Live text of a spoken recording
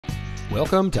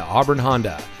Welcome to Auburn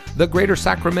Honda, the Greater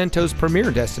Sacramento's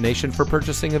premier destination for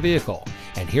purchasing a vehicle.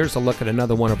 And here's a look at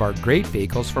another one of our great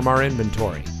vehicles from our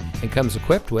inventory. It comes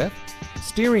equipped with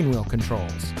steering wheel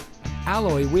controls,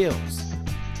 alloy wheels,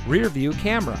 rear view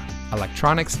camera,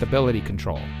 electronic stability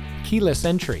control, keyless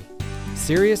entry,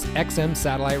 Sirius XM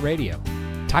satellite radio,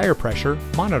 tire pressure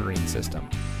monitoring system,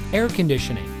 air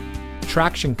conditioning,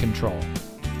 traction control,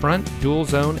 front dual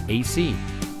zone AC,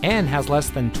 and has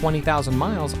less than 20,000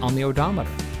 miles on the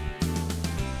odometer.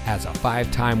 As a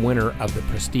 5-time winner of the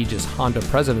prestigious Honda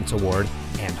President's Award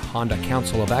and Honda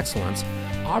Council of Excellence,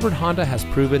 Auburn Honda has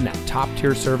proven that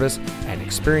top-tier service and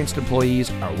experienced employees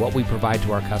are what we provide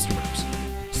to our customers.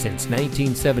 Since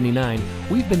 1979,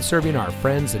 we've been serving our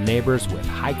friends and neighbors with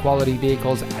high-quality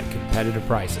vehicles at competitive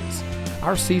prices.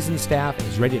 Our seasoned staff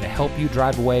is ready to help you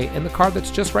drive away in the car that's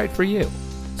just right for you.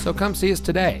 So come see us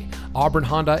today. Auburn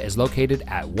Honda is located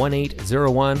at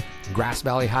 1801 Grass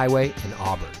Valley Highway in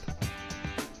Auburn.